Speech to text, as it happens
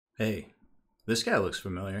Hey, this guy looks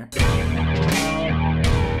familiar.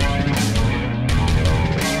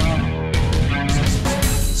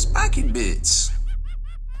 Spiky Bits.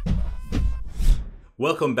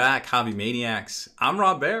 Welcome back, Hobby Maniacs. I'm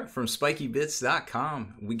Rob Bear from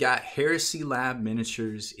SpikyBits.com. We got HeresyLab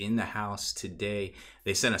miniatures in the house today.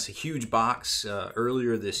 They sent us a huge box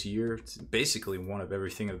earlier this year. It's basically one of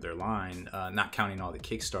everything of their line, not counting all the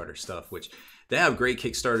Kickstarter stuff, which they have great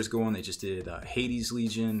Kickstarters going. They just did Hades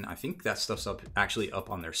Legion. I think that stuff's actually up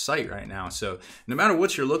on their site right now. So no matter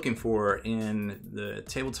what you're looking for in the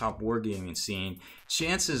tabletop wargaming scene,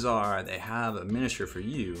 chances are they have a miniature for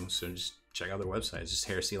you. So just check out their website. It's just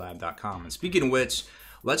HeresyLab.com. And speaking of which,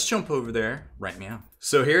 let's jump over there right now.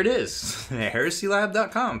 So here it is,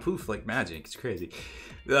 HeresyLab.com. Poof, like magic. It's crazy.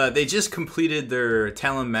 They just completed their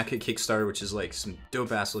Talon Mecha Kickstarter, which is like some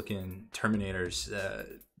dope-ass looking Terminators.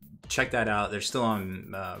 Check that out. They're still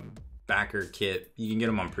on backer kit. You can get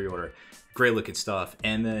them on pre-order. Great looking stuff.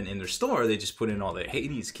 And then in their store, they just put in all the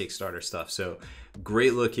Hades Kickstarter stuff. So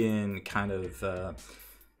great looking kind of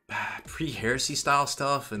pre-Heresy style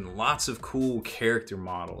stuff and lots of cool character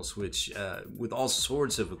models, which with all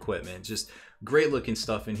sorts of equipment. Just great looking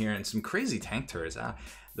stuff in here and some crazy tank turrets.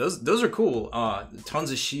 Those are cool. Tons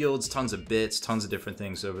of shields, tons of bits, tons of different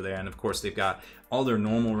things over there. And of course they've got all their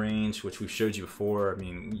normal range, which we've showed you before. I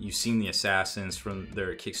mean, you've seen the assassins from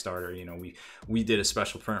their Kickstarter. You know, we did a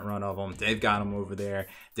special print run of them. They've got them over there.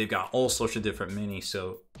 They've got all sorts of different minis.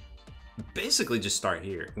 So basically just start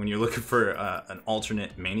here when you're looking for an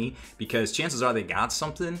alternate mini, because chances are they got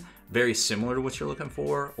something very similar to what you're looking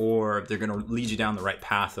for, or they're going to lead you down the right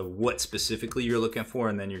path of what specifically you're looking for,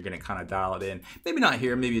 and then you're going to kind of dial it in. Maybe not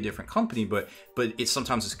here, maybe a different company, but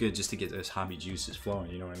sometimes it's good just to get those hobby juices flowing,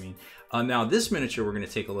 you know what I mean? Now this miniature we're going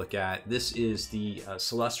to take a look at, this is the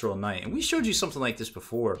Celestial Knight, and we showed you something like this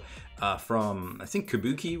before from, I think,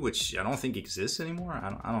 Kabuki, which I don't think exists anymore.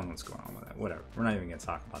 I don't know what's going on with that. Whatever, we're not even going to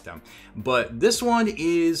talk about them. But this one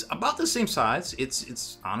is about the same size.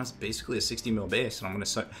 It's honest, basically a 60 mil base, and I'm going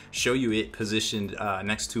to show you it positioned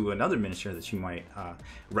next to another miniature that you might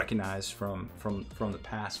recognize from the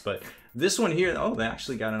past. But this one here, oh, they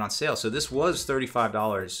actually got it on sale. So this was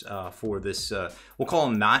 $35 for this, we'll call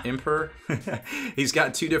him Not Emperor. He's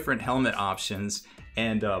got two different helmet options,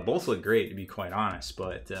 and both look great, to be quite honest.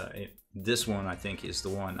 But this one, I think, is the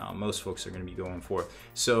one most folks are going to be going for.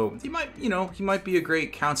 So he might be a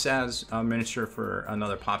great counts as miniature for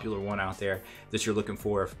another popular one out there that you're looking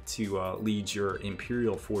for to lead your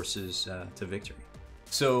Imperial forces to victory.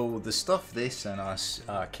 So the stuff they sent us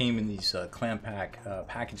came in these clam pack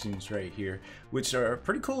packagings right here, which are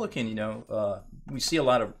pretty cool looking. You know, we see a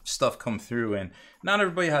lot of stuff come through, and not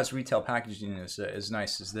everybody has retail packaging as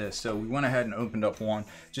nice as this. So we went ahead and opened up one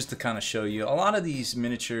just to kind of show you. A lot of these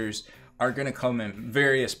miniatures are going to come in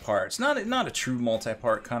various parts, not a true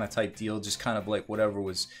multi-part kind of type deal, just kind of like whatever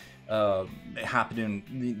was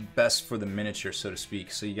happening best for the miniature, so to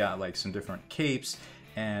speak. So you got like some different capes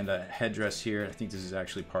and a headdress here. I think this is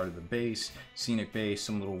actually part of the base, scenic base,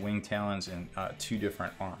 some little wing talons, and two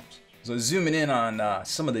different arms. So zooming in on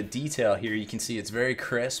some of the detail here, you can see it's very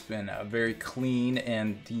crisp and very clean,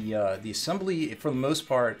 and the assembly, for the most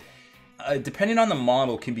part, depending on the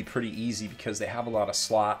model, can be pretty easy because they have a lot of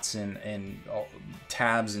slots and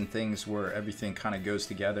tabs and things where everything kind of goes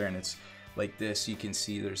together. And it's like this. You can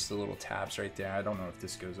see there's the little tabs right there. I don't know if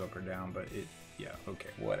this goes up or down, but yeah, okay,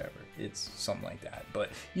 whatever. It's something like that, but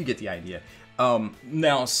you get the idea.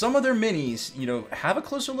 Now, some of their minis, you know, have a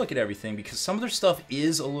closer look at everything, because some of their stuff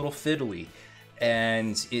is a little fiddly,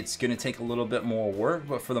 and it's going to take a little bit more work,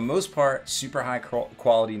 but for the most part, super high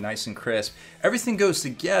quality, nice and crisp. Everything goes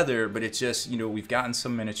together, but it's just, you know, we've gotten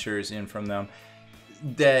some miniatures in from them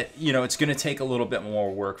that, you know, it's going to take a little bit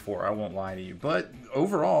more work for, I won't lie to you. But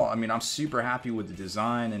overall, I mean, I'm super happy with the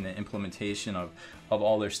design and the implementation of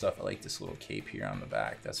all their stuff. I like this little cape here on the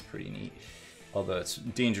back. That's pretty neat. Although it's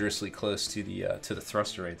dangerously close to the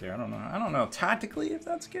thruster right there. I don't know tactically if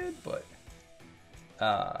that's good, but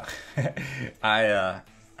I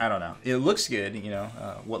don't know. It looks good, you know.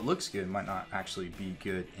 What looks good might not actually be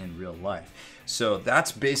good in real life. So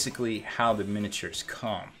that's basically how the miniatures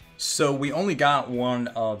come. So we only got one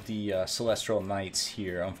of the Celestial Knights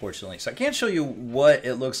here, unfortunately. So I can't show you what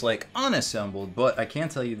it looks like unassembled, but I can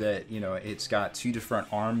tell you that, you know, it's got two different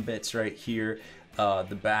arm bits right here.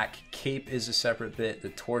 The back cape is a separate bit. The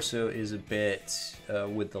torso is a bit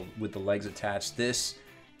with the legs attached. This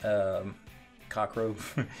cockroach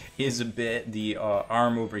is a bit. The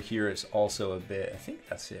arm over here is also a bit. I think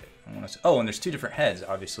that's it. Oh, and there's two different heads,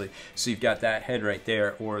 obviously. So you've got that head right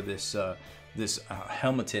there, or this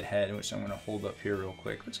helmeted head, which I'm going to hold up here real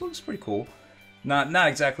quick, which looks pretty cool. not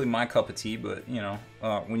exactly my cup of tea, but you know,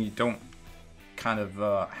 when you don't kind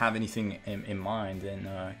of have anything in mind,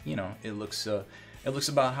 and you know, it looks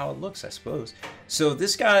about how it looks, I suppose. So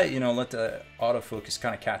this guy, you know, let the autofocus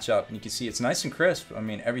kind of catch up, and you can see it's nice and crisp. I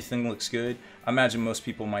mean, everything looks good. I imagine most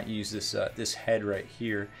people might use this this head right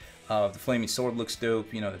here. The flaming sword looks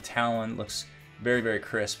dope. You know, the talon looks very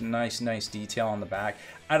crisp. Nice detail on the back.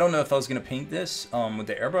 I don't know if I was gonna paint this with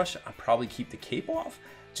the airbrush. I'd probably keep the cape off,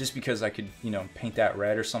 just because I could, you know, paint that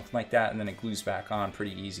red or something like that, and then it glues back on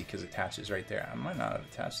pretty easy because it attaches right there. I might not have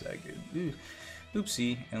attached that good. Ooh.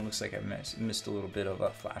 Oopsie, and it looks like I missed a little bit of a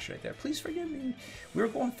flash right there. Please forgive me. We were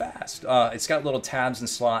going fast. It's got little tabs and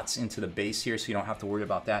slots into the base here, so you don't have to worry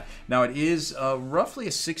about that. Now it is roughly a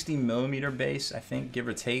 60mm base, I think, give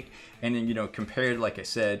or take. And then, you know, compared, like I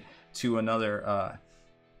said, to another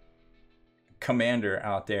commander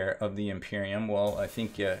out there of the Imperium, well, I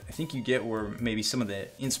think you get where maybe some of the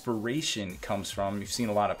inspiration comes from. You've seen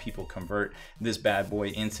a lot of people convert this bad boy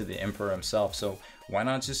into the Emperor himself, so why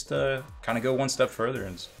not just kind of go one step further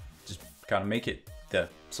and just kind of make it the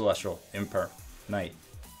Celestial Emperor Knight,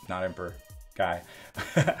 not Emperor guy.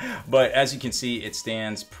 But as you can see, it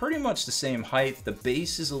stands pretty much the same height. The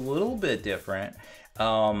base is a little bit different,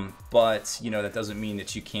 but you know, that doesn't mean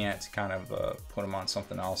that you can't kind of put them on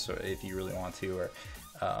something else, or if you really want to, or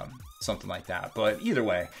something like that. But either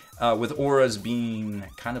way, with auras being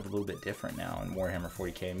kind of a little bit different now in Warhammer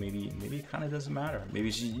 40k, maybe it kind of doesn't matter. Maybe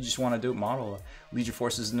you just want to do a model, lead your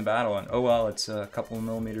forces into battle, and oh well, it's a couple of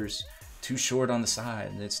millimeters too short on the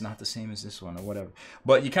side, it's not the same as this one, or whatever.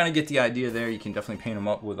 But you kind of get the idea there. You can definitely paint them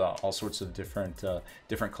up with all sorts of different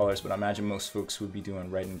colors, but I imagine most folks would be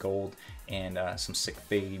doing red and gold, and some sick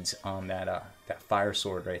fades on that fire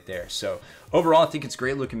sword right there. So overall, I think it's a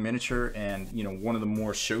great looking miniature, and you know, one of the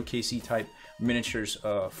more showcasey type miniatures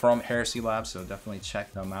from HeresyLab, so definitely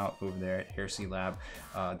check them out over there at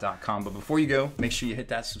HeresyLab.com. But before you go, make sure you hit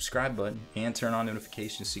that subscribe button and turn on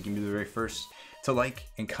notifications so you can be the very first to like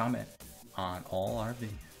and comment on all our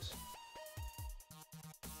videos.